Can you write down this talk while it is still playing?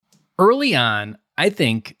Early on, I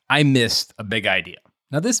think I missed a big idea.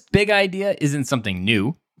 Now, this big idea isn't something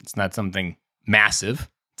new. It's not something massive.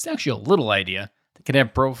 It's actually a little idea that can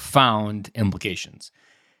have profound implications.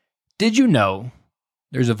 Did you know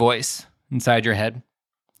there's a voice inside your head?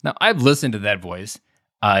 Now, I've listened to that voice.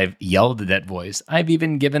 I've yelled at that voice. I've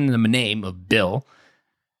even given them a name of Bill.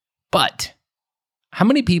 But how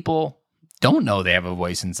many people don't know they have a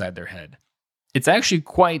voice inside their head? It's actually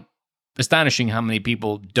quite astonishing how many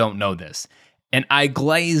people don't know this. And I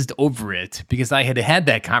glazed over it because I had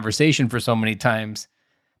that conversation for so many times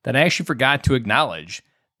that I actually forgot to acknowledge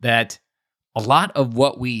that a lot of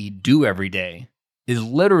what we do every day is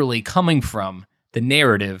literally coming from the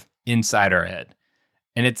narrative inside our head.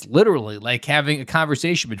 And it's literally like having a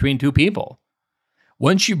conversation between two people.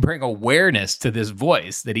 Once you bring awareness to this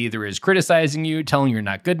voice that either is criticizing you, telling you're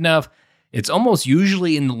not good enough, it's almost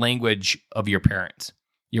usually in the language of your parents.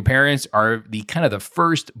 Your parents are the kind of the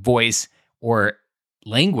first voice or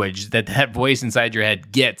language that voice inside your head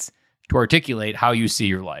gets to articulate how you see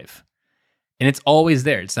your life. And it's always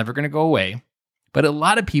there. It's never going to go away. But a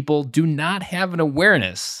lot of people do not have an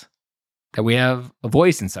awareness that we have a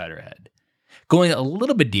voice inside our head. Going a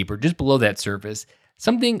little bit deeper, just below that surface,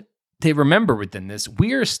 something to remember within this,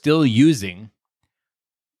 we are still using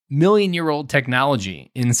million-year-old technology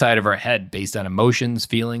inside of our head based on emotions,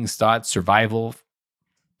 feelings, thoughts, survival,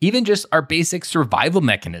 even just our basic survival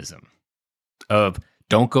mechanism of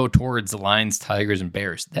don't go towards the lions, tigers, and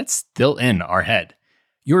bears. That's still in our head.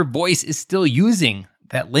 Your voice is still using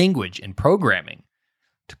that language and programming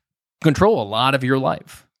to control a lot of your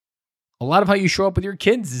life. A lot of how you show up with your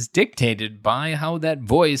kids is dictated by how that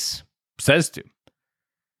voice says to.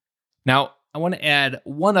 Now, I want to add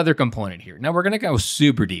one other component here. Now, we're going to go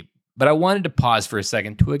super deep, but I wanted to pause for a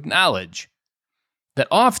second to acknowledge that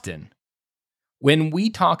often when we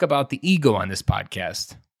talk about the ego on this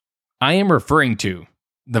podcast, I am referring to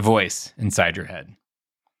the voice inside your head.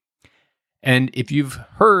 And if you've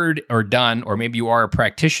heard or done, or maybe you are a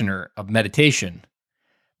practitioner of meditation,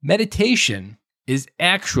 meditation is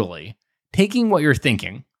actually taking what you're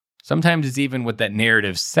thinking, sometimes it's even what that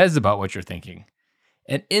narrative says about what you're thinking,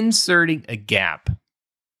 and inserting a gap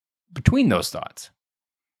between those thoughts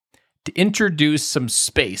to introduce some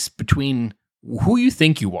space between who you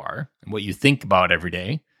think you are and what you think about every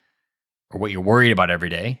day, or what you're worried about every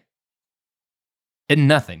day, and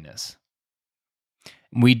nothingness.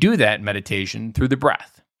 And we do that in meditation through the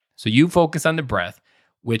breath. So you focus on the breath,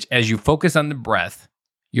 which as you focus on the breath,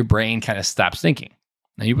 your brain kind of stops thinking.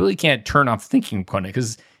 Now, you really can't turn off thinking component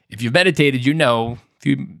because if you've meditated, you know, if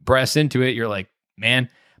you breath into it, you're like, man,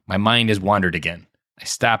 my mind has wandered again. I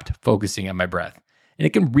stopped focusing on my breath. And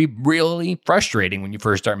it can be really frustrating when you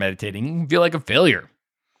first start meditating. You can feel like a failure.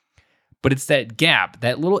 But it's that gap,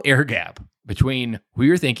 that little air gap between who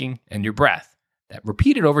you're thinking and your breath that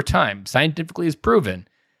repeated over time scientifically is proven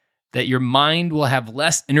that your mind will have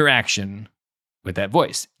less interaction with that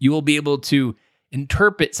voice. You will be able to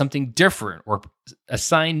interpret something different or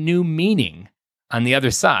assign new meaning on the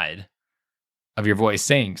other side of your voice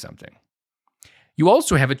saying something. You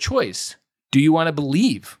also have a choice. Do you want to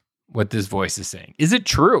believe what this voice is saying? Is it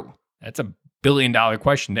true? That's a billion-dollar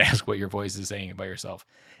question to ask what your voice is saying about yourself.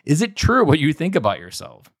 Is it true what you think about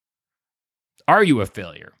yourself? Are you a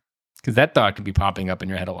failure? Because that thought can be popping up in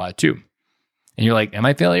your head a lot too. And you're like, am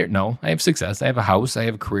I a failure? No, I have success. I have a house. I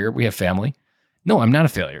have a career. We have family. No, I'm not a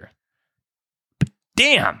failure. But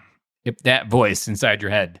damn, if that voice inside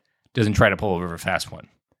your head doesn't try to pull over a fast one.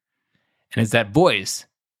 And it's that voice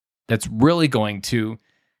that's really going to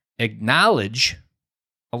acknowledge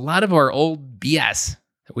a lot of our old BS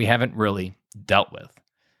that we haven't really dealt with.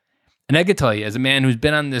 And I could tell you, as a man who's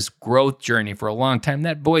been on this growth journey for a long time,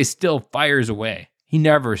 that voice still fires away. He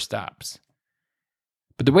never stops.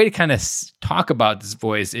 But the way to kind of talk about this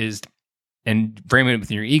voice is, and frame it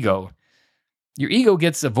within your ego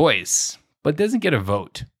gets a voice, but doesn't get a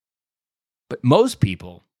vote. But most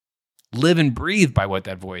people live and breathe by what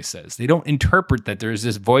that voice says. They don't interpret that there's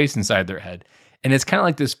this voice inside their head. And it's kind of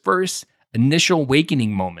like this first initial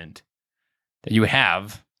awakening moment that you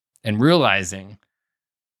have and realizing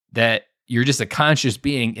that you're just a conscious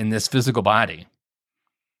being in this physical body.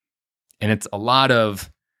 And it's a lot of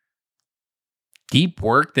deep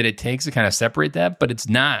work that it takes to kind of separate that, but it's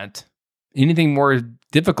not anything more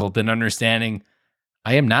difficult than understanding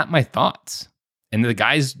I am not my thoughts. And the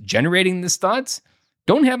guys generating these thoughts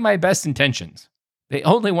don't have my best intentions. They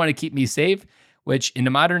only want to keep me safe, which in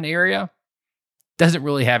the modern era doesn't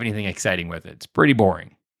really have anything exciting with it. It's pretty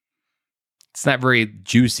boring. It's not very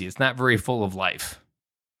juicy. It's not very full of life.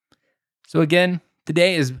 So again,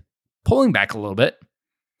 today is pulling back a little bit,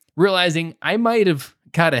 realizing I might have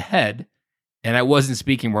got ahead and I wasn't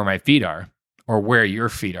speaking where my feet are or where your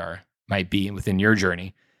feet are might be within your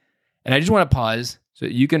journey. And I just want to pause so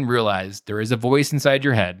that you can realize there is a voice inside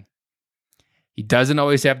your head. He doesn't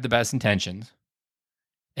always have the best intentions.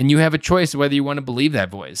 And you have a choice of whether you want to believe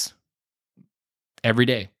that voice every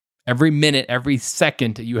day, every minute, every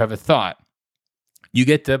second you have a thought. You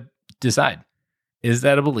get to decide, is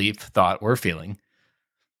that a belief, thought, or feeling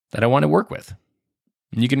that I want to work with?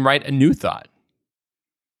 And you can write a new thought.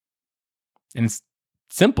 And it's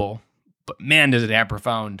simple, but man, does it have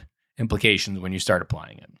profound implications when you start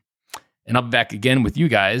applying it. And I'll be back again with you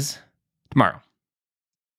guys tomorrow.